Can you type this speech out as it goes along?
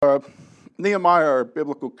Nehemiah, our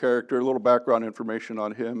biblical character, a little background information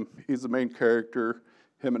on him. He's the main character.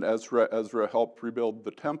 Him and Ezra. Ezra helped rebuild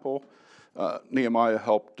the temple. Nehemiah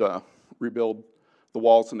helped rebuild the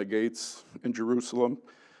walls and the gates in Jerusalem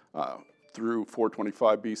through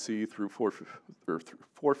 425 BC through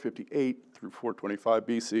 458 through 425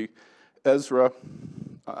 BC. Ezra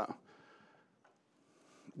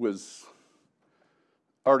was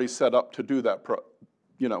already set up to do that,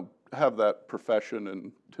 have that profession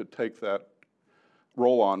and to take that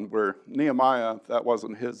role on. Where Nehemiah, that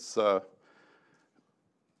wasn't his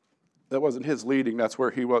leading. That's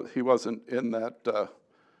where he wasn't in that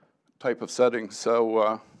type of setting.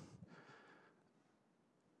 So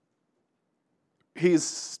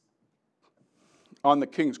he's on the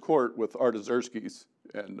king's court with Artaxerxes,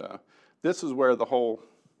 and this is where the whole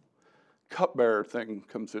cupbearer thing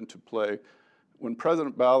comes into play. When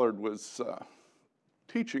President Ballard was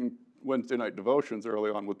teaching Wednesday night devotions early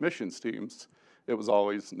on with missions teams, it was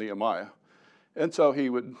always Nehemiah. And so he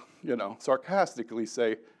would, sarcastically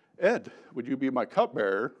say, "Ed, would you be my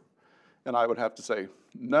cupbearer?" And I would have to say,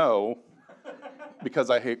 "No," because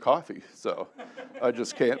I hate coffee. So I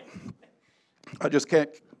just can't,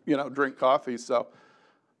 drink coffee. So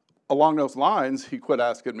along those lines, he quit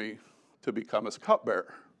asking me to become his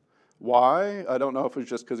cupbearer. Why? I don't know if it was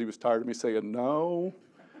just because he was tired of me saying no,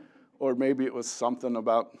 or maybe it was something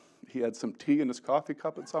about he had some tea in his coffee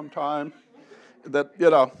cup at some time. But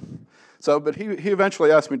he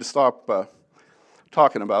eventually asked me to stop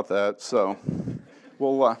talking about that. So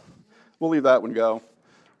we'll leave that one go.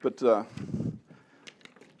 But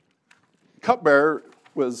cupbearer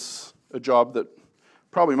was a job that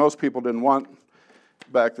probably most people didn't want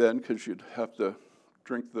back then, because you'd have to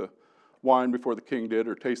drink the wine before the king did,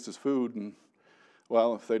 or taste his food, and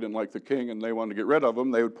well, if they didn't like the king and they wanted to get rid of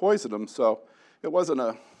him, they would poison him. So it wasn't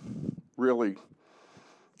a really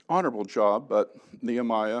honorable job, but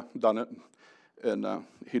Nehemiah done it, and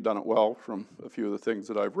he'd done it well from a few of the things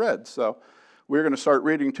that I've read. So we're going to start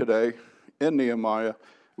reading today in Nehemiah.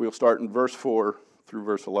 We'll start in verse 4 through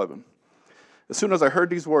verse 11. As soon as I heard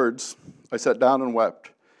these words, I sat down and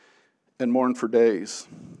wept and mourned for days.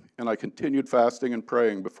 And I continued fasting and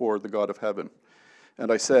praying before the God of heaven.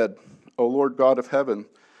 And I said, "O Lord God of heaven,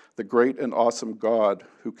 the great and awesome God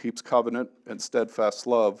who keeps covenant and steadfast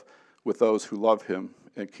love with those who love him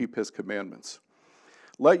and keep his commandments.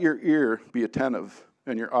 Let your ear be attentive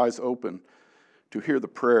and your eyes open to hear the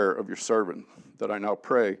prayer of your servant that I now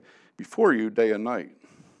pray before you day and night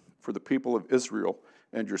for the people of Israel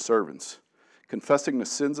and your servants, confessing the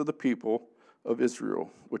sins of the people of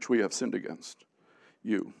Israel which we have sinned against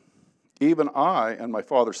you. Even I and my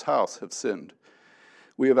father's house have sinned.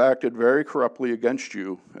 We have acted very corruptly against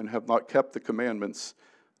you and have not kept the commandments,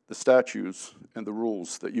 the statutes, and the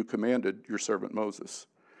rules that you commanded your servant Moses.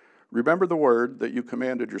 Remember the word that you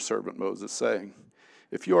commanded your servant Moses, saying,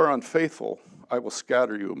 'If you are unfaithful, I will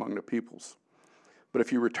scatter you among the peoples. But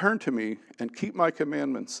if you return to me and keep my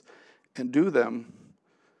commandments and do them,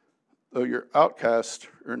 though you're outcast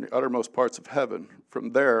or in the uttermost parts of heaven,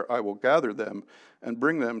 from there I will gather them and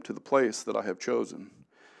bring them to the place that I have chosen,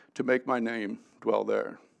 to make my name dwell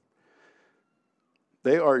there.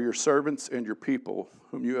 They are your servants and your people,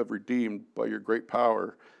 whom you have redeemed by your great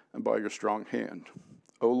power and by your strong hand.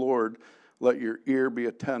 O Lord, let your ear be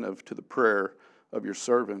attentive to the prayer of your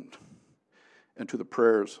servant and to the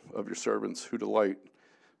prayers of your servants who delight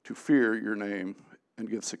to fear your name, and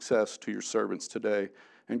give success to your servants today,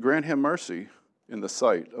 and grant him mercy in the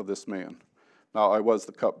sight of this man.' Now I was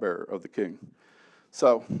the cupbearer of the king."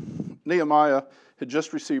 So Nehemiah had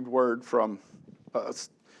just received word from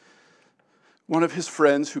one of his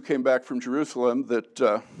friends who came back from Jerusalem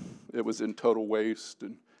that it was in total waste,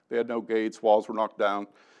 and they had no gates, walls were knocked down.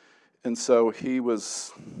 And so he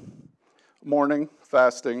was mourning,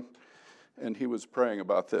 fasting, and he was praying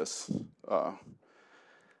about this.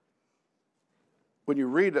 When you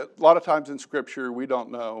read it, a lot of times in Scripture, we don't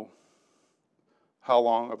know how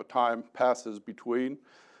long of a time passes between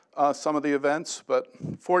some of the events, but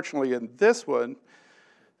fortunately in this one,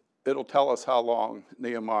 it'll tell us how long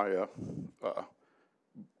Nehemiah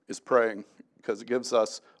is praying, because it gives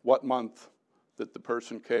us what month that the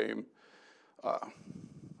person came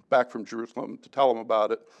back from Jerusalem to tell them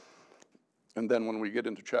about it. And then when we get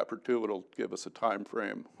into chapter 2, it'll give us a time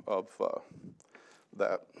frame of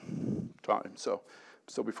that time. So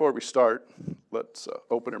before we start, let's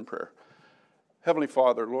open in prayer. Heavenly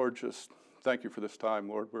Father, Lord, just thank you for this time,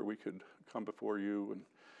 Lord, where we could come before you and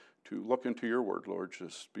to look into your word, Lord.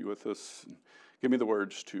 Just be with us and give me the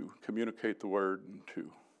words to communicate the word and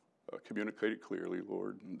to communicate it clearly,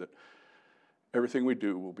 Lord, and that everything we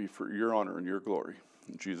do will be for your honor and your glory.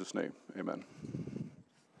 In Jesus' name, amen.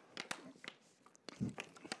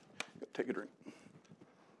 Take a drink.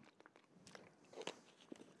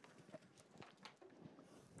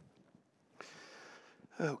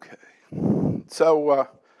 Okay. So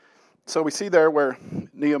we see there where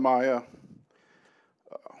Nehemiah,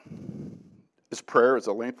 his prayer is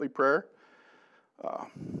a lengthy prayer.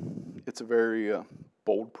 It's a very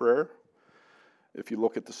bold prayer. If you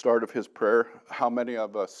look at the start of his prayer, how many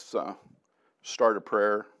of us start a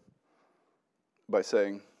prayer by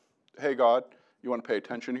saying, "Hey God, you want to pay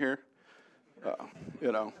attention here?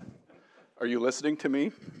 Are you listening to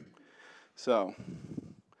me?" So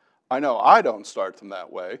I know I don't start them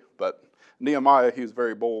that way, but Nehemiah, he's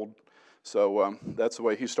very bold. So that's the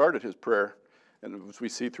way he started his prayer. And as we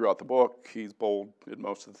see throughout the book, he's bold in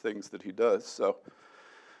most of the things that he does.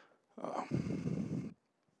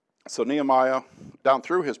 So Nehemiah, down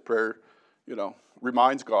through his prayer,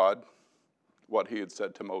 reminds God what he had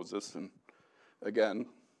said to Moses. And again,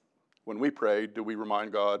 when we pray, do we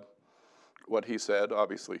remind God what he said?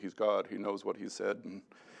 Obviously, he's God. He knows what he said. And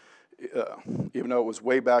even though it was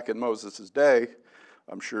way back in Moses' day,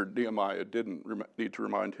 I'm sure Nehemiah didn't need to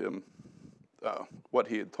remind him what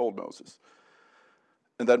he had told Moses.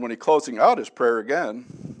 And then when he's closing out his prayer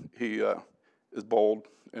again, he is bold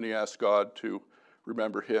and he asks God to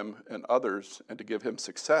remember him and others and to give him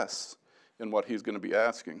success in what he's going to be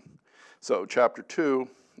asking. So chapter 2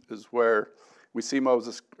 is where we see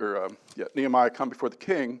Nehemiah come before the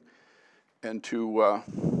king and to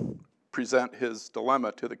present his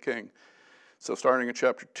dilemma to the king. So starting in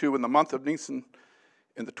chapter 2, in the month of Nisan,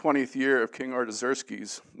 in the 20th year of King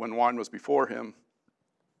Artaxerxes, when wine was before him,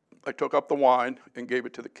 I took up the wine and gave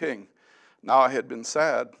it to the king. Now I had been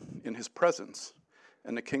sad in his presence.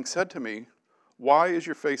 And the king said to me, "Why is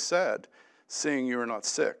your face sad, seeing you are not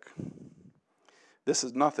sick? This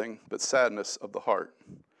is nothing but sadness of the heart."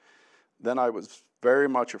 Then I was very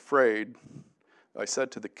much afraid. I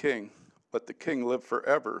said to the king, "Let the king live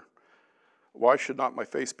forever. Why should not my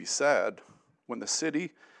face be sad when the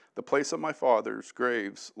city, the place of my father's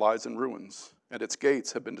graves, lies in ruins, and its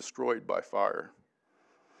gates have been destroyed by fire?"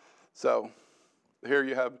 So here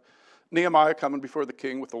you have Nehemiah coming before the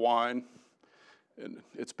king with the wine. And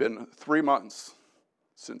it's been 3 months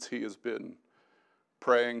since he has been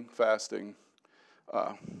praying, fasting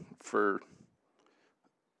for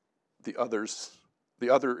the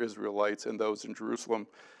other Israelites and those in Jerusalem.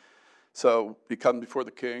 So he comes before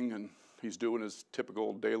the king and he's doing his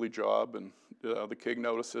typical daily job. And the king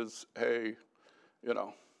notices, "Hey,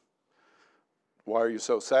 why are you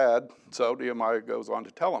so sad?" So Nehemiah goes on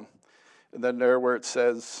to tell him. And then there where it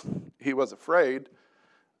says he was afraid,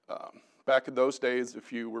 back in those days,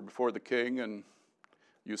 if you were before the king and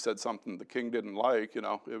you said something the king didn't like, it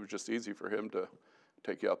was just easy for him to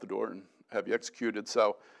take you out the door and have you executed.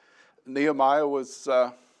 So Nehemiah was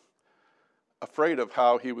afraid of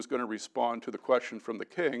how he was going to respond to the question from the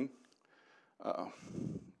king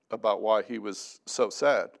about why he was so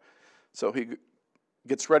sad. So he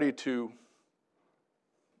gets ready to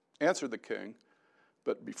answer the king.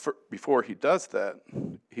 But before he does that,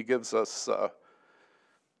 he gives us a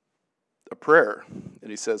prayer. And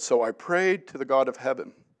he says, "So I prayed to the God of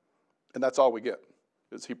heaven." And that's all we get,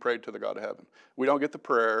 is he prayed to the God of heaven. We don't get the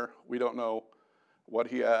prayer. We don't know what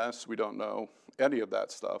he asked. We don't know any of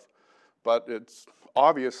that stuff. But it's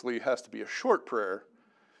obviously has to be a short prayer,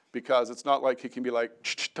 because it's not like he can be like,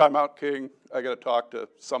 "Time out, king. I got to talk to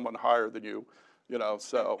someone higher than you.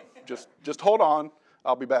 So just hold on.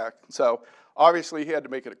 I'll be back." So obviously, he had to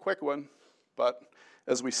make it a quick one, but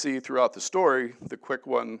as we see throughout the story, the quick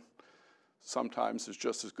one sometimes is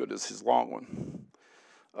just as good as his long one.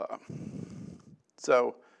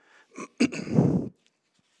 So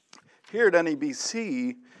here at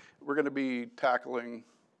NEBC, we're going to be tackling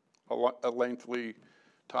a lengthy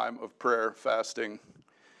time of prayer, fasting,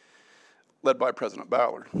 led by President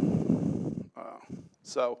Ballard.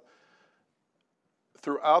 So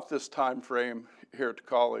throughout this time frame here at the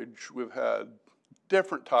college, we've had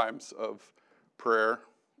different times of prayer.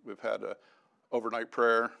 We've had an overnight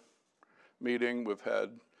prayer meeting. We've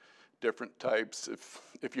had different types.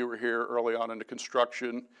 If you were here early on in the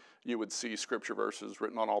construction, you would see scripture verses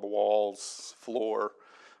written on all the walls, floor.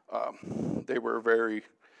 They were a very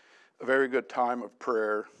good time of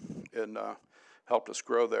prayer and helped us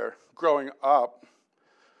grow there. Growing up,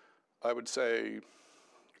 I would say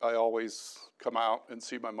I always come out and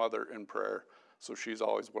see my mother in prayer. So she's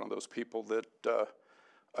always one of those people that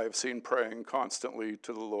I've seen praying constantly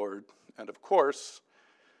to the Lord. And of course,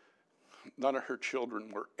 none of her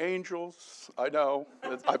children were angels. I know,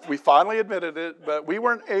 we finally admitted it, but we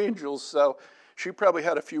weren't angels. So she probably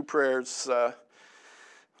had a few prayers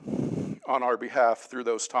on our behalf through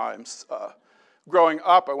those times. Growing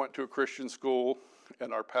up, I went to a Christian school,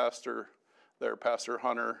 and our pastor there, Pastor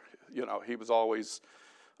Hunter, he was always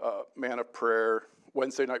a man of prayer.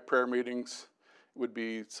 Wednesday night prayer meetings would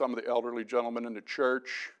be some of the elderly gentlemen in the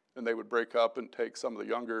church, and they would break up and take some of the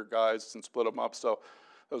younger guys and split them up. So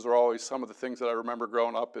those are always some of the things that I remember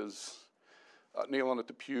growing up is kneeling at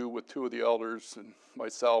the pew with two of the elders and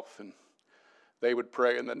myself, and they would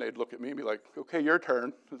pray, and then they'd look at me and be like, okay, your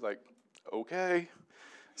turn. I was like, okay.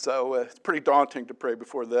 So it's pretty daunting to pray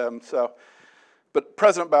before them. But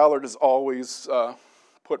President Ballard has always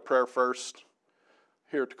put prayer first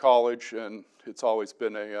here at the college, and it's always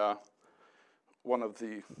been one of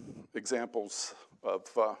the examples of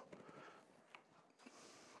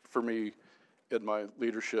for me in my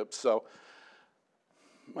leadership. So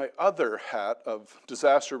my other hat of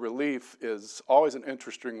disaster relief is always an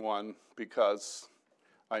interesting one because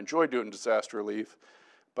I enjoy doing disaster relief,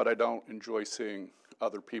 but I don't enjoy seeing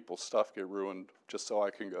other people's stuff get ruined just so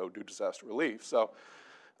I can go do disaster relief. So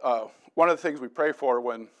one of the things we pray for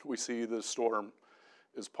when we see the storm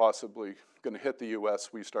is possibly going to hit the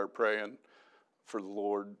U.S., we start praying for the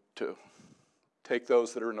Lord to take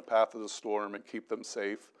those that are in the path of the storm and keep them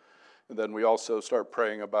safe. And then we also start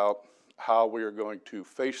praying about how we are going to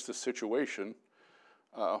face the situation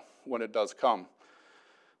when it does come.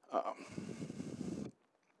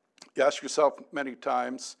 You ask yourself many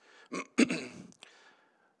times,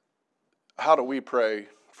 how do we pray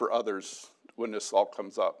for others when this all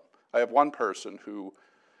comes up? I have one person who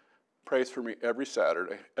prays for me every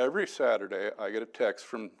Saturday. Every Saturday I get a text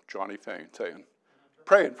from Johnny Fain saying,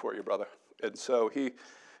 praying for you, brother. And so he,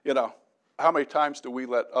 how many times do we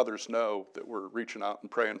let others know that we're reaching out and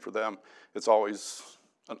praying for them? It's always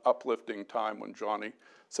an uplifting time when Johnny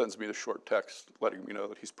sends me the short text letting me know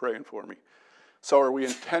that he's praying for me. So are we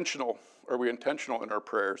intentional? Are we intentional in our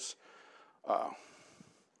prayers?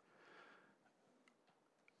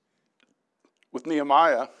 With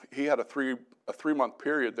Nehemiah, he had a 3-month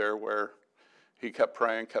period there where he kept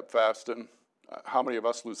praying, kept fasting. How many of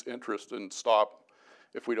us lose interest and stop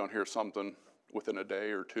if we don't hear something within a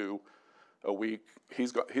day or two, a week?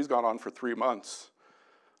 He's gone on for 3 months,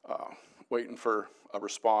 waiting for a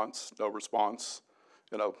response, no response,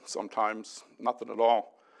 sometimes nothing at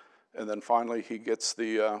all. And then finally he gets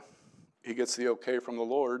the okay from the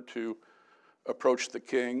Lord to approach the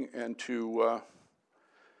king and to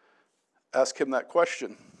ask him that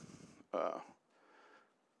question.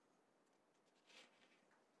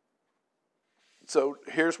 So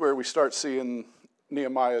here's where we start seeing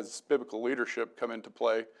Nehemiah's biblical leadership come into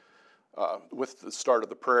play with the start of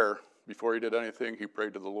the prayer. Before he did anything, he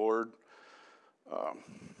prayed to the Lord.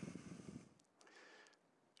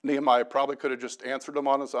 Nehemiah probably could have just answered him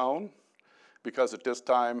on his own, because at this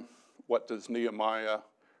time, what does Nehemiah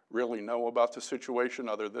really know about the situation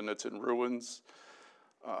other than it's in ruins?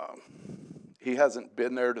 He hasn't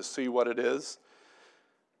been there to see what it is.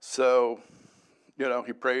 So,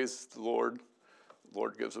 he prays the Lord. The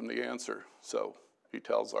Lord gives him the answer. So he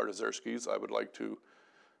tells Artaxerxes, I would like to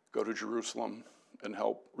go to Jerusalem and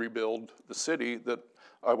help rebuild the city that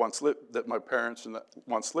that my parents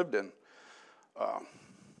once lived in.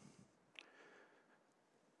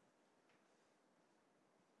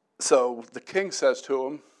 So the king says to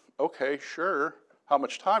him, okay, sure. How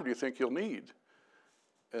much time do you think you'll need?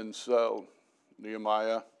 And so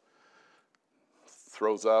Nehemiah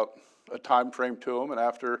throws out a time frame to him, and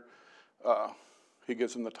after he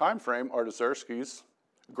gives him the time frame, Artaxerxes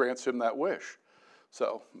grants him that wish.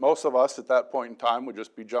 So most of us at that point in time would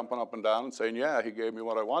just be jumping up and down and saying, yeah, he gave me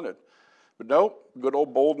what I wanted. But nope, good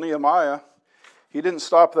old bold Nehemiah, he didn't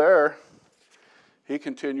stop there. He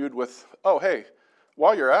continued with, oh, hey,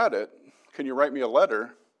 while you're at it, can you write me a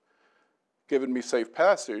letter giving me safe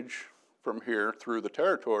passage from here through the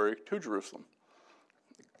territory to Jerusalem?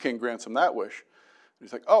 The king grants him that wish.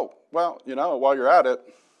 He's like, oh, well, while you're at it,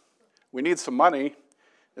 we need some money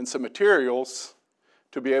and some materials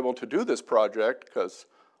to be able to do this project, because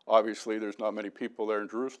obviously there's not many people there in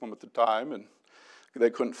Jerusalem at the time, and they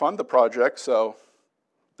couldn't fund the project, so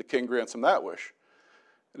the king grants him that wish.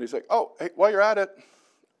 And he's like, oh, hey, while you're at it,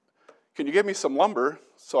 can you give me some lumber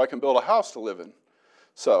so I can build a house to live in?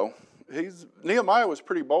 So Nehemiah was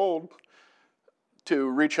pretty bold to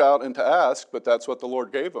reach out and to ask, but that's what the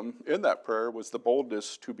Lord gave him in that prayer, was the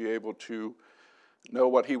boldness to be able to know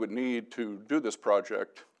what he would need to do this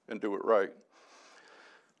project and do it right.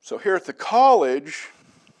 So here at the college,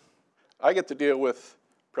 I get to deal with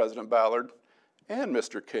President Ballard and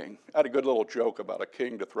Mr. King. I had a good little joke about a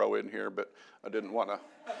king to throw in here, but I didn't want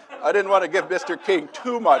to give Mr. King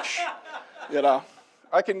too much.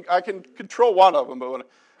 I can control one of them, but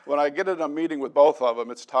when I get in a meeting with both of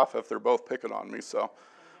them, it's tough if they're both picking on me. So,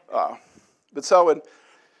 but so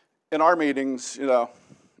in our meetings,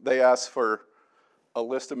 they ask for a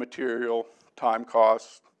list of material, time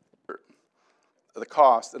cost, the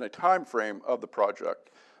cost, and a time frame of the project,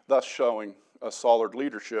 thus showing a solid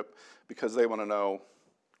leadership because they want to know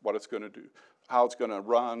what it's going to do, how it's going to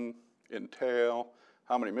run, entail,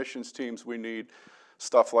 how many missions teams we need,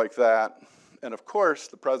 stuff like that. And of course,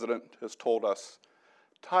 the president has told us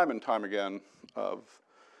time and time again of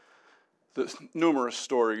the numerous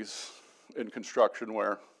stories in construction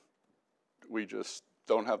where we just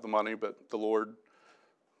don't have the money, but the Lord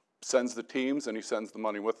sends the teams and he sends the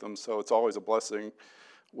money with them. So it's always a blessing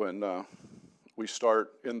when we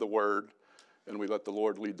start in the Word and we let the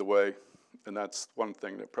Lord lead the way. And that's one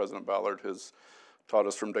thing that President Ballard has taught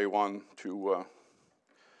us from day one, to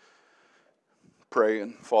pray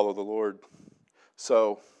and follow the Lord.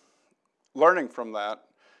 So learning from that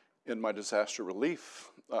in my disaster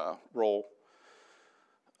relief role,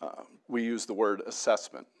 we use the word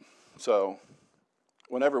assessment. So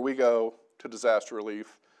whenever we go to disaster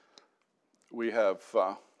relief, we have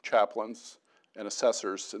chaplains and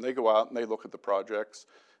assessors, and they go out and they look at the projects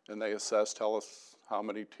and they assess, tell us how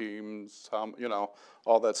many teams,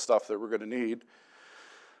 all that stuff that we're going to need.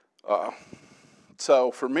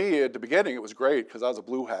 So for me, at the beginning, it was great because I was a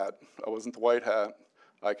blue hat. I wasn't the white hat.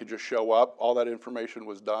 I could just show up. All that information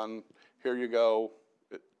was done. Here you go.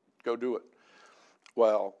 Go do it.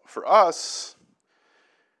 Well, for us,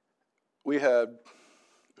 we had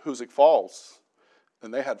Hoosick Falls,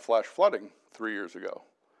 and they had flash flooding 3 years ago.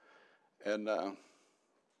 And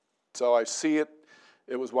so I see it.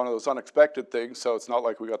 It was one of those unexpected things, so it's not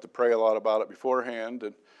like we got to pray a lot about it beforehand.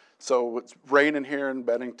 And so it's raining here in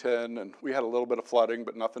Bennington, and we had a little bit of flooding,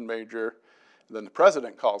 but nothing major. And then the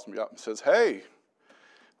president calls me up and says, hey,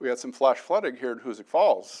 we had some flash flooding here in Hoosick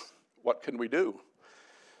Falls. What can we do?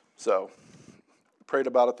 So prayed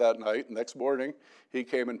about it that night. Next morning, he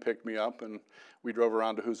came and picked me up, and we drove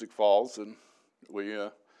around to Hoosick Falls, and we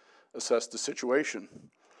assessed the situation.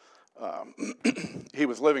 He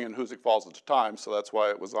was living in Hoosick Falls at the time, so that's why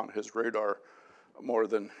it was on his radar more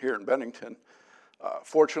than here in Bennington.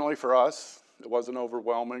 Fortunately for us, it wasn't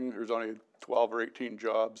overwhelming. There was only 12 or 18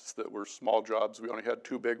 jobs that were small jobs. We only had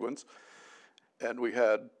 2 big ones, and we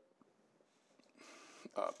had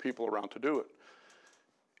people around to do it.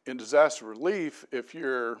 In disaster relief, if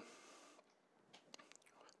you're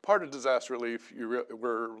part of disaster relief,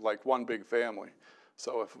 we're like one big family.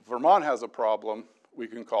 So if Vermont has a problem, we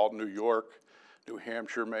can call New York, New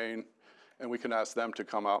Hampshire, Maine, and we can ask them to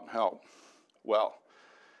come out and help. Well,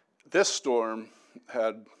 this storm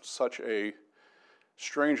had such a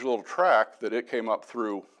strange little track that it came up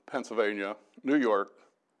through Pennsylvania, New York,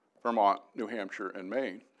 Vermont, New Hampshire, and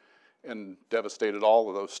Maine, and devastated all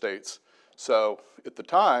of those states. So at the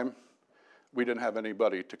time, we didn't have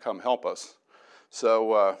anybody to come help us.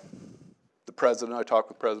 So I talked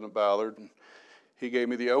with President Ballard, and he gave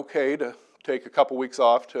me the okay to take a couple weeks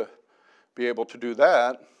off to be able to do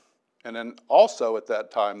that. And then also at that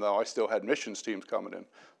time, though, I still had missions teams coming in.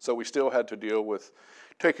 So we still had to deal with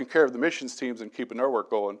taking care of the missions teams and keeping their work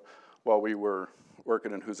going while we were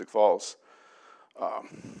working in Hoosick Falls.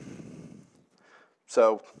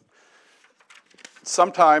 So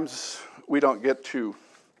sometimes we don't get to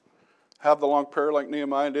have the long prayer like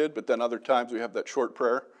Nehemiah did, but then other times we have that short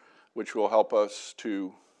prayer, which will help us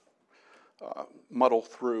to muddle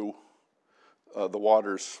through the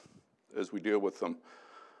waters as we deal with them.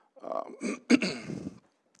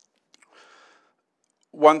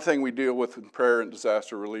 One thing we deal with in prayer and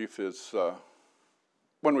disaster relief is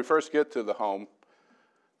when we first get to the home,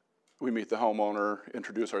 we meet the homeowner,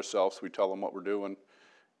 introduce ourselves, we tell them what we're doing,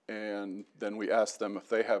 and then we ask them if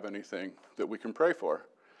they have anything that we can pray for.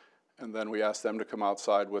 And then we ask them to come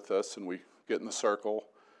outside with us, and we get in the circle,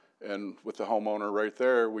 and with the homeowner right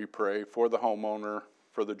there, we pray for the homeowner,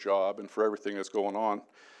 for the job, and for everything that's going on.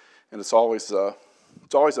 And it's always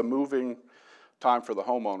a moving time for the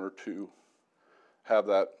homeowner to have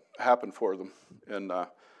that happen for them. And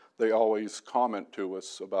they always comment to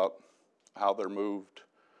us about how they're moved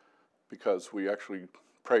because we actually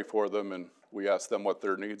pray for them and we ask them what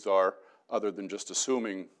their needs are, other than just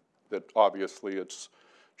assuming that obviously it's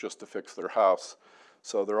just to fix their house.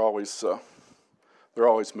 So they're always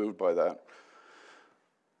moved by that.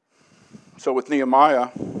 So with Nehemiah,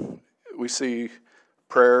 we see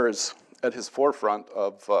prayer is at his forefront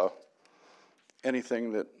of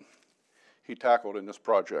anything that he tackled in this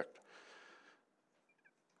project.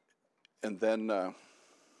 And then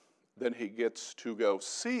he gets to go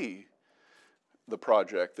see the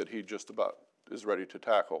project that he just about is ready to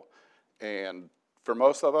tackle. And For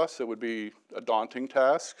most of us, it would be a daunting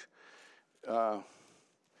task.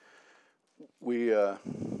 We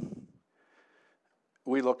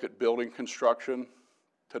look at building construction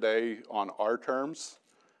today on our terms.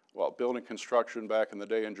 Well, building construction back in the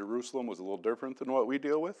day in Jerusalem was a little different than what we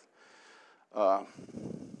deal with.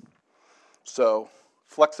 So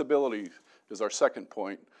flexibility is our second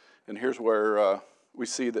point. And here's where we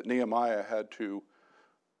see that Nehemiah had to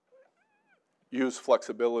use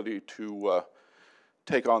flexibility to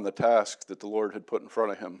take on the task that the Lord had put in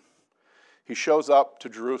front of him. He shows up to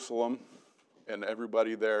Jerusalem, and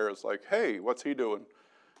everybody there is like, hey, what's he doing?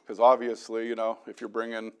 Because obviously, if you're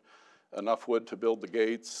bringing enough wood to build the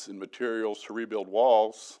gates and materials to rebuild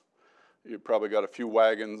walls, you've probably got a few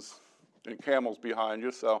wagons and camels behind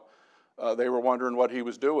you. So they were wondering what he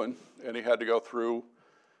was doing, and he had to go through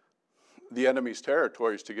the enemy's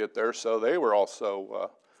territories to get there. So they were also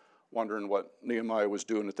wondering what Nehemiah was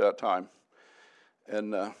doing at that time.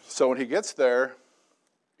 And so when he gets there,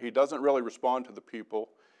 he doesn't really respond to the people.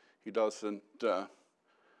 He doesn't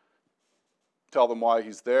tell them why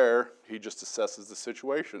he's there. He just assesses the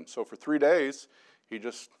situation. So for 3 days, he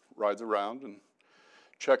just rides around and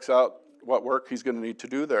checks out what work he's going to need to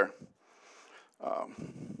do there.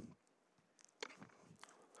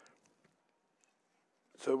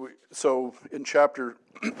 So in chapter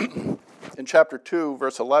 2,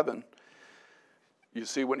 verse 11, you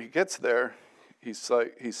see when he gets there, he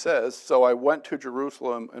says, so I went to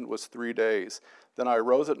Jerusalem and was 3 days. Then I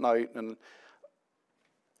arose at night, and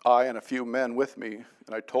I and a few men with me,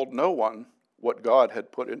 and I told no one what God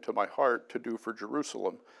had put into my heart to do for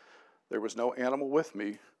Jerusalem. There was no animal with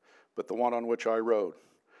me but the one on which I rode.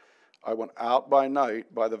 I went out by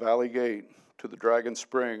night by the valley gate to the Dragon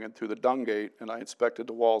Spring and through the Dung Gate, and I inspected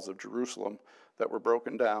the walls of Jerusalem that were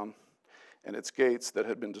broken down and its gates that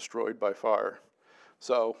had been destroyed by fire.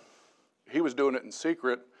 So he was doing it in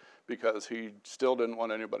secret because he still didn't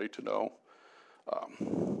want anybody to know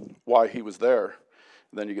why he was there.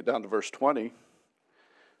 And then you get down to verse 20,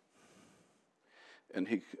 and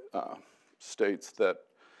he states that,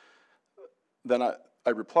 then I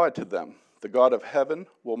replied to them, the God of heaven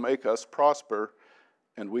will make us prosper,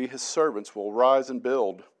 and we his servants will rise and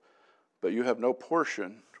build, but you have no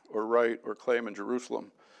portion or right or claim in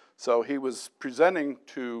Jerusalem. So he was presenting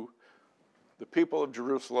to the people of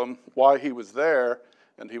Jerusalem why he was there,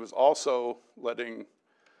 and he was also letting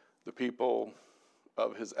the people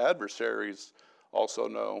of his adversaries also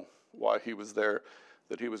know why he was there,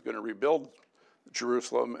 that he was going to rebuild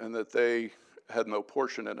Jerusalem and that they had no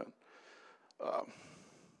portion in it.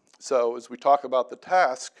 So as we talk about the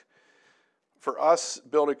task, for us,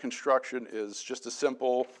 building construction is just a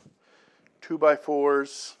simple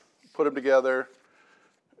 2x4s, put them together,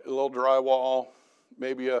 a little drywall,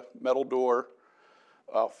 maybe a metal door.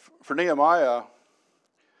 For Nehemiah,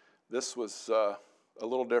 this was a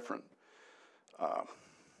little different.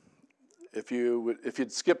 If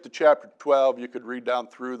you'd skip to chapter 12, you could read down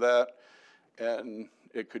through that, and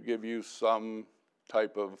it could give you some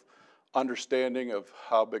type of understanding of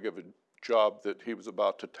how big of a job that he was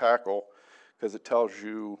about to tackle, because it tells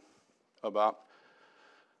you about,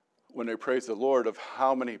 when they praise the Lord, of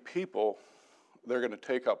how many people they're going to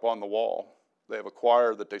take up on the wall. They have a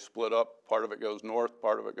choir that they split up. Part of it goes north,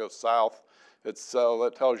 part of it goes south. That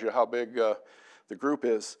tells you how big the group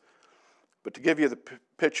is. But to give you the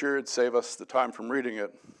picture and save us the time from reading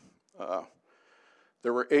it,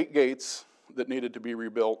 there were 8 gates that needed to be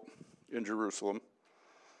rebuilt in Jerusalem.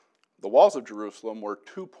 The walls of Jerusalem were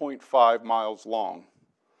 2.5 miles long.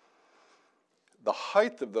 The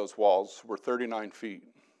height of those walls were 39 feet,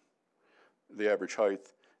 the average height,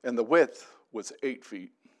 and the width was 8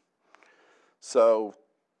 feet. So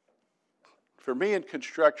for me in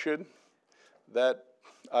construction, that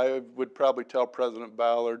I would probably tell President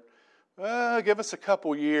Ballard, give us a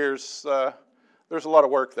couple years. There's a lot of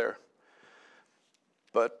work there.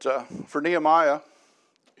 But for Nehemiah,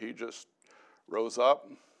 he just rose up.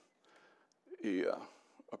 He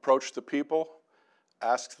approached the people,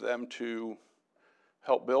 asked them to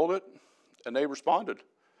help build it, and they responded.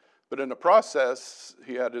 But in the process,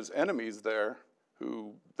 he had his enemies there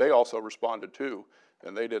who they also responded to,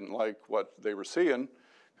 and they didn't like what they were seeing,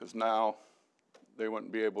 because now they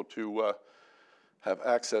wouldn't be able to have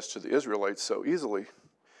access to the Israelites so easily.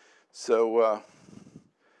 So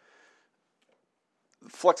the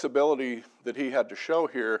flexibility that he had to show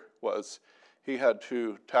here was he had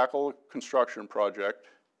to tackle a construction project,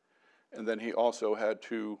 and then he also had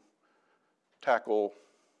to tackle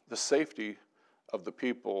the safety of the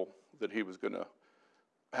people that he was going to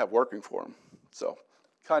have working for him. So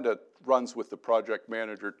kind of runs with the project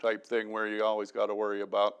manager type thing, where you always got to worry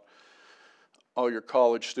about all your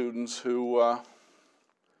college students who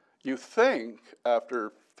you think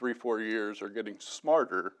after 3-4 years are getting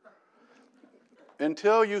smarter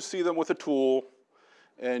until you see them with a tool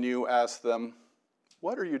and you ask them,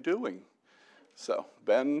 what are you doing? So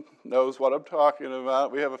Ben knows what I'm talking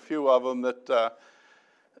about. We have a few of them that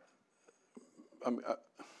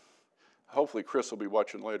hopefully Chris will be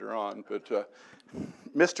watching later on. But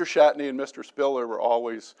Mr. Shatney and Mr. Spiller were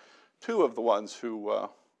always two of the ones who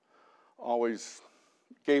always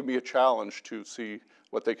gave me a challenge to see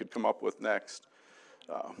what they could come up with next.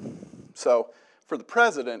 So for the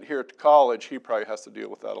president here at the college, he probably has to deal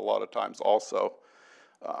with that a lot of times also.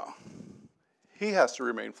 He has to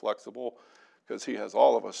remain flexible because he has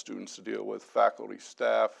all of us students to deal with, faculty,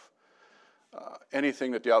 staff,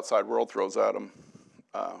 anything that the outside world throws at him.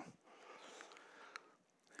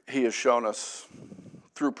 He has shown us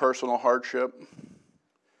through personal hardship,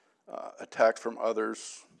 attacks from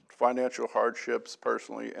others, financial hardships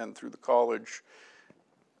personally and through the college,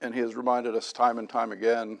 and he has reminded us time and time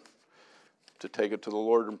again to take it to the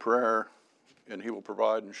Lord in prayer, and he will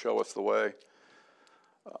provide and show us the way.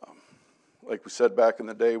 Like we said back in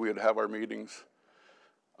the day, we would have our meetings,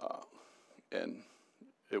 and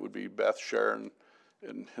it would be Beth, Sharon,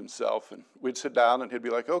 and himself, and we'd sit down, and he'd be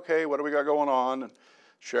like, okay, what do we got going on? And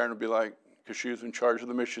Sharon would be like, because she was in charge of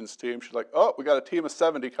the missions team, she's like, oh, we got a team of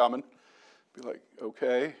 70 coming. Be like,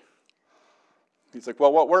 okay. He's like,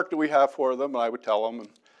 well, what work do we have for them? And I would tell him, and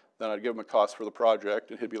then I'd give him a cost for the project,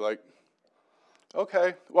 and he'd be like,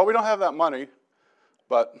 okay, well, we don't have that money,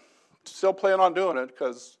 but still plan on doing it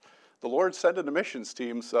because the Lord's sending a missions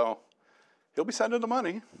team, so he'll be sending the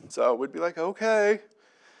money. So we'd be like, okay.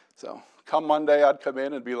 So come Monday, I'd come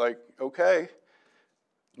in and be like, okay,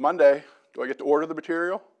 Monday, do I get to order the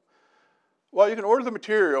material? Well, you can order the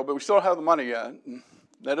material, but we still don't have the money yet. And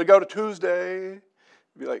then it'd go to Tuesday.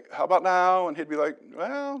 Be like, how about now? And he'd be like,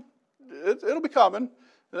 well, it'll be coming.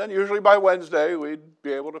 And then usually by Wednesday, we'd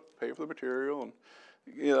be able to pay for the material and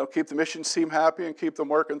keep the missions team happy and keep them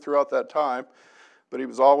working throughout that time. But he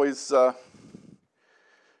was always, it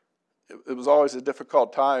was always a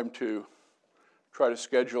difficult time to try to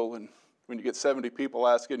schedule. And when you get 70 people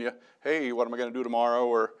asking you, hey, what am I going to do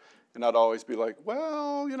tomorrow? And I'd always be like,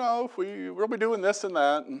 well, we'll be doing this and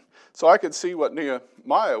that. And so I could see what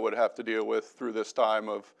Nehemiah would have to deal with through this time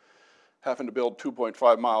of having to build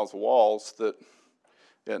 2.5 miles of walls. That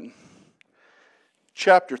in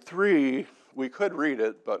chapter 3, we could read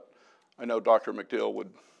it, but I know Dr. McDill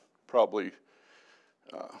would probably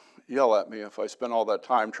yell at me if I spent all that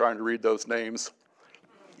time trying to read those names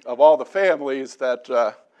of all the families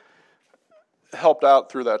that helped out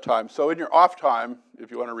through that time. So in your off time, if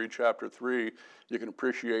you want to read chapter 3, you can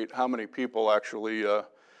appreciate how many people actually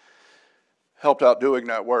helped out doing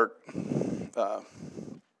that work.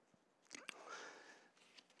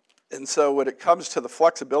 And so when it comes to the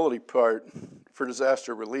flexibility part for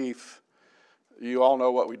disaster relief, you all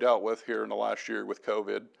know what we dealt with here in the last year with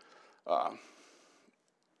COVID.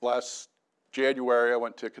 Last January, I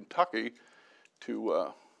went to Kentucky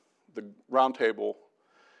to the roundtable,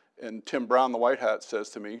 and Tim Brown, the white hat, says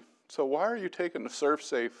to me, so why are you taking the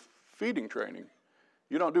Surf-Safe feeding training?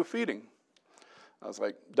 You don't do feeding. I was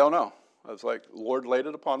like, don't know. I was like, Lord laid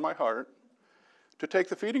it upon my heart to take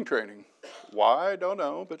the feeding training. Why? I don't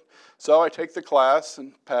know. But so I take the class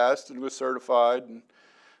and passed and was certified. And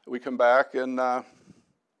we come back, and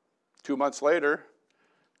 2 months later,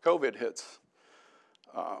 COVID hits.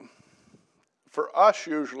 For us,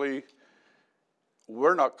 usually,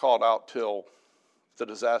 we're not called out till the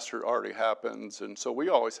disaster already happens, and so we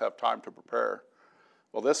always have time to prepare.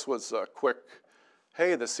 Well, this was a quick,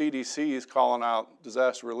 hey, the CDC is calling out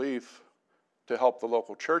disaster relief to help the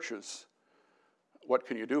local churches. What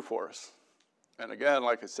can you do for us? And again,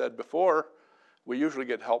 like I said before, we usually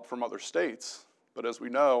get help from other states, but as we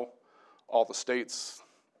know, all the states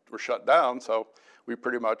were shut down, so we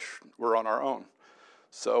pretty much were on our own.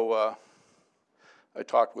 So I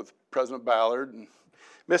talked with President Ballard and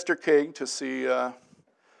Mr. King to see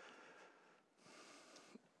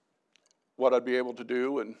what I'd be able to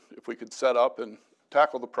do and if we could set up and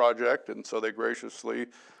tackle the project. And so they graciously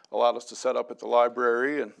allowed us to set up at the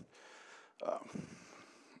library. And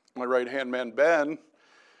my right-hand man, Ben,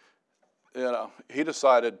 he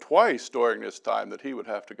decided twice during this time that he would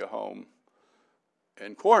have to go home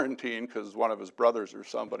and quarantine because one of his brothers or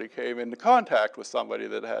somebody came into contact with somebody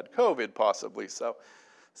that had COVID possibly. So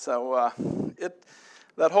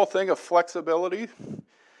that whole thing of flexibility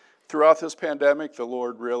throughout this pandemic, the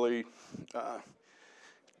Lord really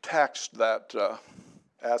taxed that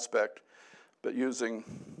aspect, but using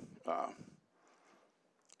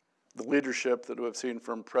the leadership that we've seen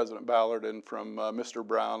from President Ballard and from Mr.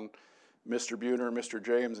 Brown, Mr. Buhner, Mr.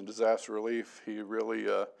 James in disaster relief, he really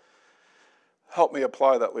helped me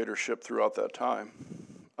apply that leadership throughout that time.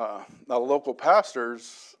 Now, the local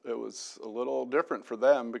pastors, it was a little different for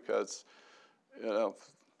them because,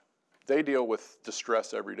 they deal with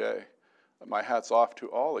distress every day. My hat's off to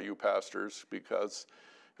all of you pastors because,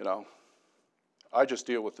 I just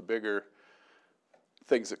deal with the bigger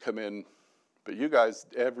things that come in. But you guys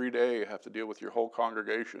every day have to deal with your whole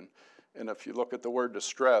congregation. And if you look at the word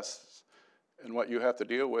distress and what you have to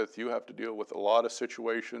deal with a lot of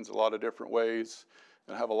situations, a lot of different ways,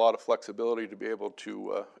 and have a lot of flexibility to be able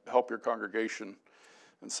to help your congregation.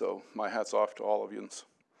 And so my hat's off to all of you.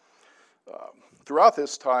 Throughout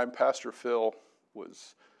this time, Pastor Phil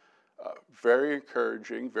was very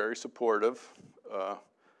encouraging, very supportive. But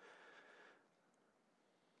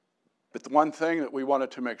the one thing that we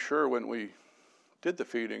wanted to make sure when we did the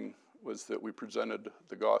feeding was that we presented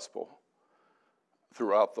the gospel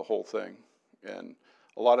throughout the whole thing. And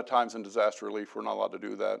a lot of times in disaster relief, we're not allowed to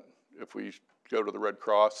do that. If we go to the Red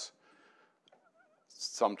Cross,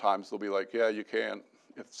 sometimes they'll be like, yeah, you can't.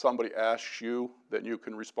 If somebody asks you, then you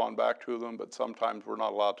can respond back to them, but sometimes we're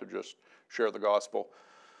not allowed to just share the gospel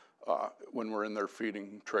when we're in their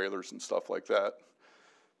feeding trailers and stuff like that.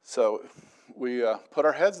 So we put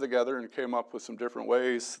our heads together and came up with some different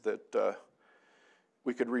ways that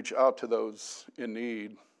we could reach out to those in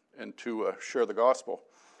need and to share the gospel.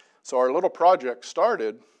 So our little project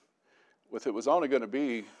started with, it was only going to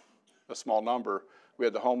be a small number. We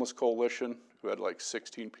had the Homeless Coalition, who had like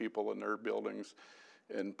 16 people in their buildings,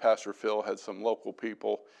 and Pastor Phil had some local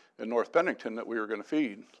people in North Bennington that we were going to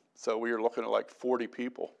feed. So we were looking at like 40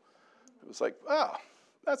 people. It was like,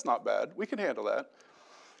 that's not bad. We can handle that.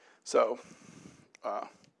 So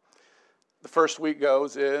the first week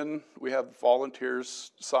goes in, we have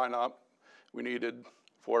volunteers sign up. We needed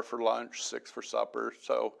 4 for lunch, 6 for supper.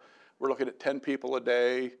 So we're looking at 10 people a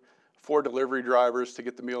day, 4 delivery drivers to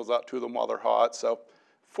get the meals out to them while they're hot. So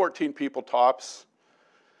 14 people tops.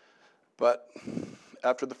 But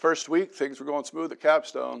after the first week, things were going smooth at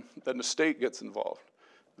Capstone. Then the state gets involved.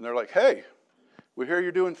 And they're like, hey, we hear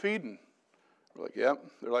you're doing feeding. We're like, yep.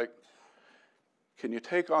 They're like, can you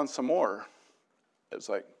take on some more? It's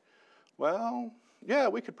like, well, yeah,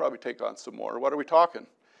 we could probably take on some more. What are we talking?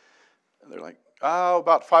 And they're like,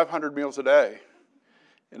 about 500 meals a day.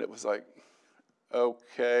 And it was like,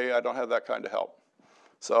 okay, I don't have that kind of help.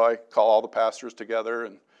 So I call all the pastors together,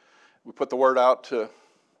 and we put the word out to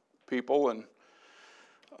people, and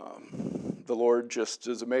the Lord just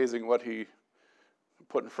is amazing what he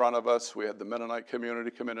put in front of us. We had the Mennonite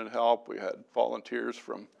community come in and help. We had volunteers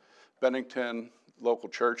from Bennington, local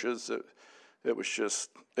churches. It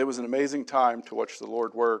was an amazing time to watch the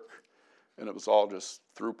Lord work, and it was all just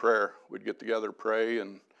through prayer. We'd get together, pray,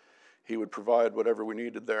 and he would provide whatever we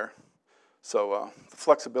needed there. So the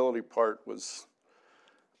flexibility part was,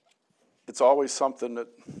 it's always something that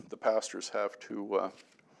the pastors have to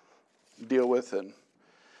deal with, and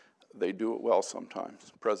they do it well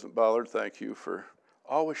sometimes. President Ballard, thank you for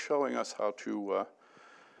always showing us how to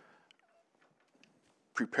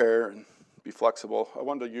prepare and be flexible. I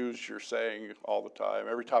wanted to use your saying all the time.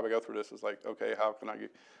 Every time I go through this, it's like, okay, how can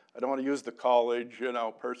I don't want to use the college,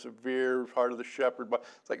 persevere, heart of the shepherd. But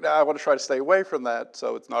it's like, I want to try to stay away from that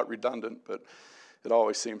so it's not redundant. But it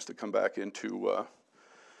always seems to come back into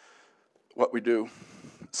what we do.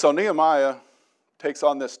 So Nehemiah takes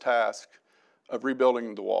on this task of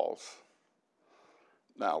rebuilding the walls.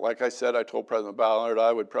 Now, like I said, I told President Ballard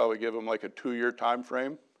I would probably give him like a 2-year time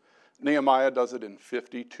frame. Nehemiah does it in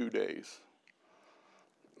 52 days.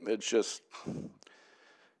 It's just,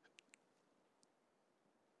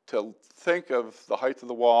 to think of the height of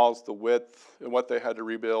the walls, the width, and what they had to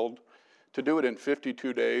rebuild, to do it in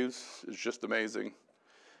 52 days is just amazing.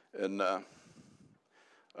 And I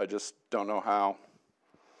just don't know how.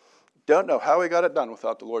 Don't know how he got it done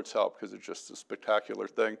without the Lord's help, because it's just a spectacular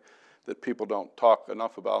thing that people don't talk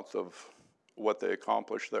enough about of what they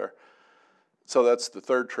accomplished there. So that's the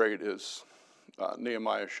third trait is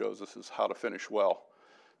Nehemiah shows us is how to finish well.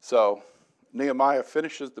 So Nehemiah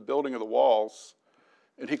finishes the building of the walls,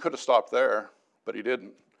 and he could have stopped there, but he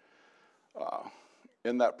didn't.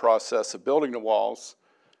 In that process of building the walls,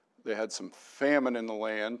 they had some famine in the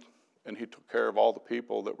land, and he took care of all the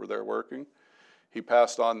people that were there working. He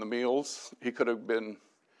passed on the meals. He could have been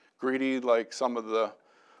greedy like some of the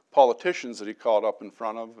politicians that he called up in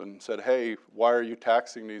front of and said, hey, why are you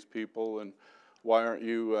taxing these people, and why aren't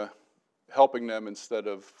you helping them instead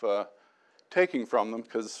of taking from them?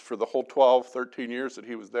 Because for the whole 12, 13 years that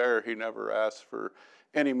he was there, he never asked for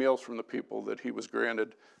any meals from the people that he was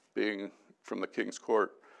granted being from the king's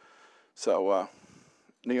court. So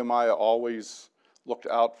Nehemiah always looked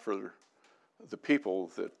out for the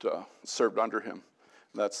people that served under him.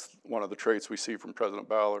 And that's one of the traits we see from President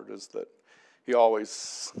Ballard, is that he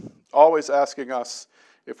always asking us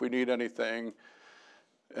if we need anything.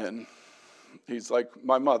 And he's like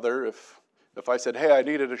my mother. If I said, hey, I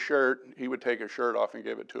needed a shirt, he would take his shirt off and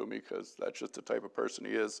give it to me, because that's just the type of person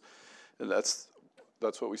he is. And that's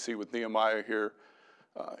what we see with Nehemiah here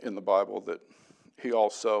in the Bible, that he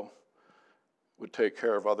also would take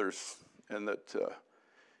care of others, and that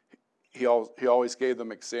he always gave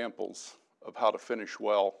them examples of how to finish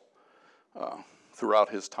well throughout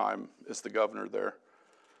his time as the governor there.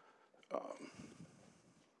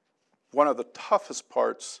 One of the toughest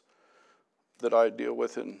parts that I deal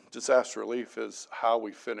with in disaster relief is how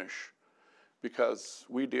we finish, because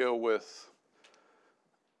we deal with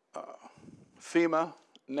FEMA,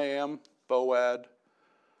 NAM, BOAD,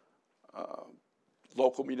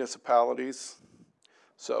 local municipalities.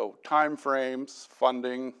 So time frames,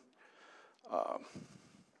 funding,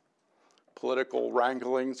 political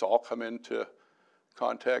wranglings all come into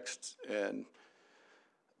context, and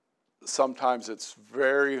sometimes it's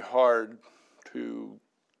very hard to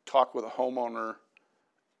talk with a homeowner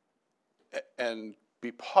and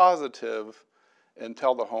be positive and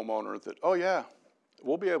tell the homeowner that, oh yeah,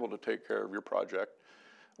 we'll be able to take care of your project.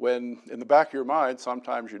 When in the back of your mind,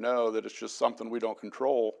 sometimes you know that it's just something we don't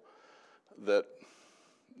control, that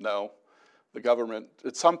no, the government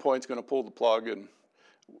at some point is going to pull the plug and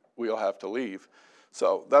we'll have to leave.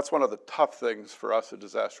 So that's one of the tough things for us at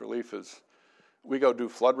disaster relief, is we go do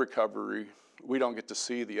flood recovery. We don't get to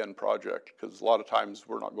see the end project, because a lot of times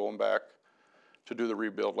we're not going back to do the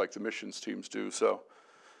rebuild like the missions teams do. So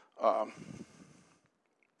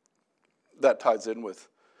that ties in with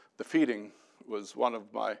the feeding. Was one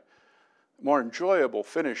of my more enjoyable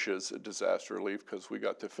finishes at disaster relief, because we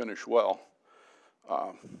got to finish well.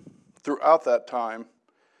 Throughout that time,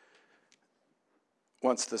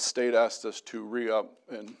 once the state asked us to re-up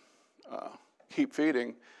and keep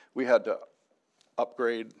feeding, we had to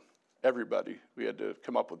upgrade everybody. We had to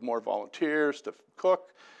come up with more volunteers to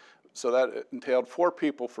cook. So that entailed 4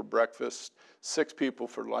 people for breakfast, 6 people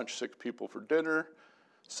for lunch, 6 people for dinner,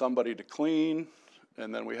 somebody to clean,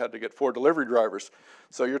 and then we had to get 4 delivery drivers.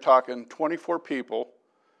 So you're talking 24 people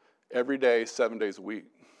every day, 7 days a week.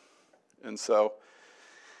 And so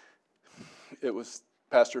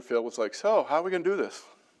Pastor Phil was like, so how are we going to do this?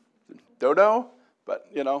 Don't know, but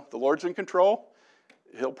the Lord's in control.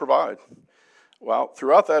 He'll provide. Well,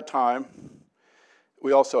 throughout that time,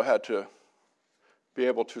 we also had to be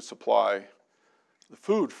able to supply the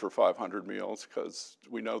food for 500 meals, because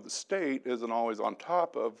we know the state isn't always on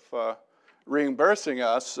top of reimbursing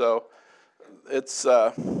us. So it's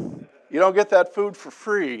you don't get that food for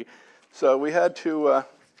free. So we had to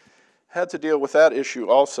deal with that issue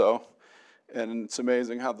also. And it's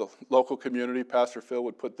amazing how the local community, Pastor Phil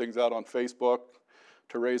would put things out on Facebook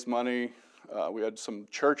to raise money. We had some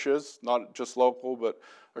churches, not just local, but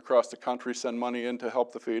across the country, send money in to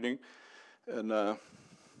help the feeding. And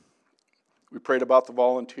we prayed about the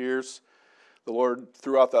volunteers. The Lord,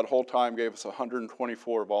 throughout that whole time, gave us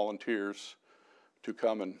 124 volunteers to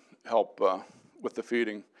come and help with the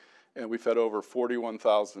feeding. And we fed over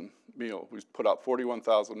 41,000 meals. We put out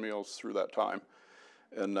 41,000 meals through that time.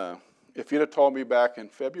 And if you'd have told me back in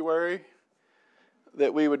February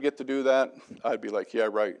that we would get to do that, I'd be like, yeah,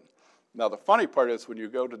 right. Now, the funny part is when you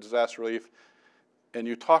go to disaster relief and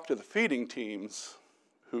you talk to the feeding teams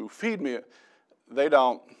who feed me, they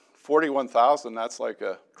don't, 41,000, that's like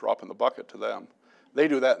a drop in the bucket to them. They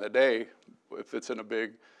do that in a day. If it's in a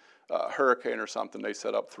big hurricane or something, they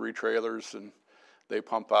set up 3 trailers and they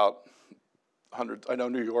pump out hundreds. I know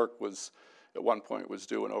New York was, at one point, was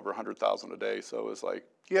doing over 100,000 a day. So it was like,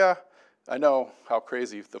 yeah, I know how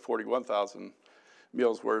crazy the 41,000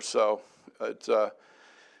 meals were. So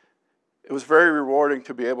it was very rewarding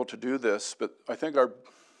to be able to do this. But I think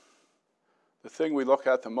the thing we look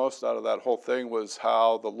at the most out of that whole thing was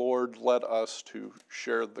how the Lord led us to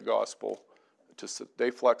share the gospel, to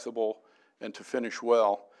stay flexible, and to finish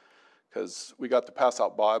well. Because we got to pass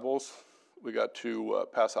out Bibles. We got to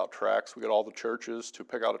pass out tracts. We got all the churches to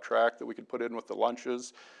pick out a tract that we could put in with the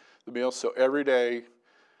lunches, the meals. So every day,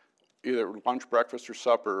 either lunch, breakfast, or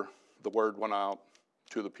supper, the word went out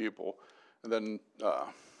to the people. And then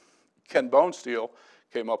Ken Bonesteel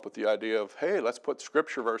came up with the idea of, hey, let's put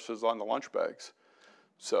scripture verses on the lunch bags.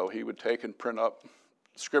 So he would take and print up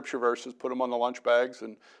scripture verses, put them on the lunch bags,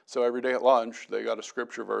 and so every day at lunch, they got a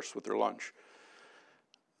scripture verse with their lunch.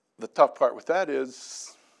 The tough part with that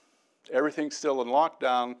is everything's still in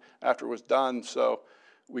lockdown after it was done, so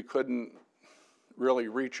we couldn't really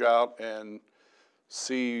reach out and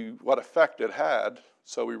see what effect it had,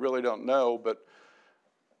 so we really don't know, but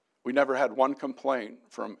we never had one complaint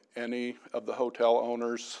from any of the hotel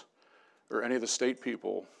owners or any of the state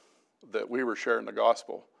people that we were sharing the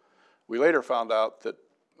gospel. We later found out that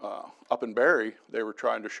up in Barrie, they were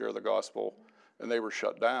trying to share the gospel, and they were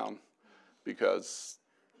shut down because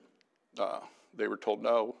they were told,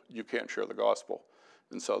 no, you can't share the gospel.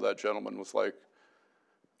 And so that gentleman was like,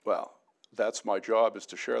 well, that's my job, is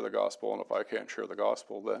to share the gospel, and if I can't share the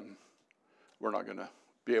gospel, then we're not going to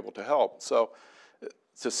be able to help. So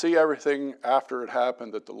to see everything after it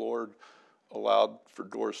happened that the Lord allowed for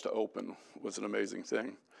doors to open was an amazing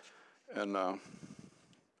thing. And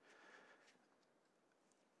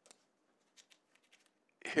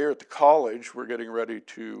here at the college, we're getting ready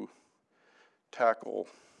to tackle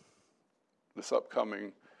this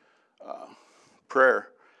upcoming prayer,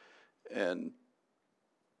 and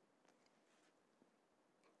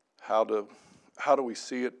how do we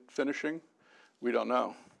see it finishing? We don't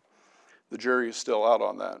know. The jury is still out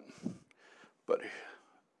on that. But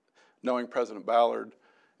knowing President Ballard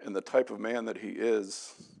and the type of man that he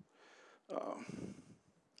is,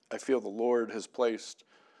 I feel the Lord has placed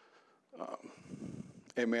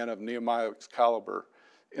a man of Nehemiah's caliber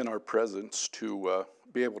in our presence to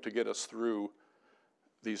be able to get us through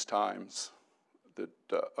these times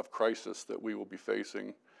of crisis that we will be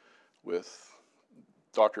facing. With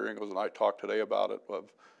Dr. Ingalls and I talked today about it,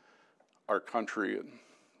 of our country and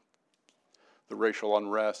the racial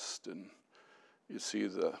unrest, and you see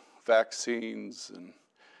the vaccines and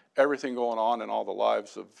everything going on in all the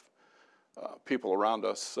lives of people around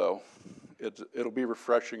us. So it'll be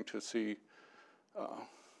refreshing to see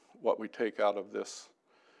what we take out of this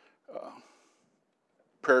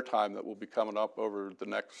prayer time that will be coming up over the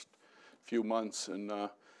next few months, and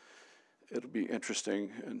it'll be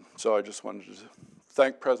interesting. And so I just wanted to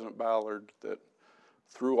thank President Ballard that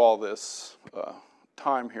through all this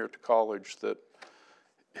time here at the college, that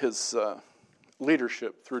his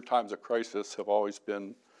leadership through times of crisis have always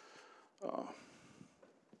been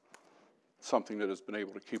something that has been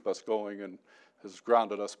able to keep us going and has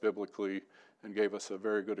grounded us biblically and gave us a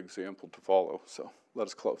very good example to follow. So let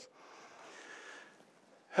us close.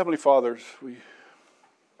 Heavenly Father, we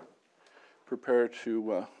prepare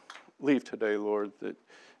to leave today, Lord, that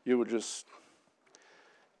you would just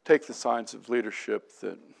take the signs of leadership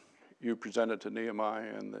that you presented to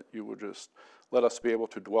Nehemiah, and that you would just let us be able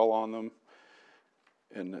to dwell on them,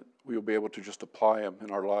 and that we will be able to just apply them in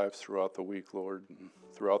our lives throughout the week, Lord, and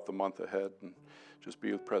throughout the month ahead, and just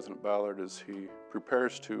be with President Ballard as he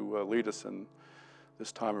prepares to lead us in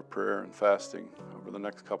this time of prayer and fasting over the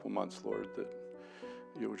next couple months, Lord, that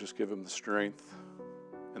you would just give him the strength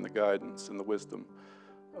and the guidance and the wisdom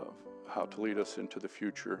of how to lead us into the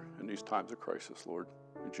future in these times of crisis, Lord.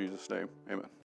 In Jesus' name, amen.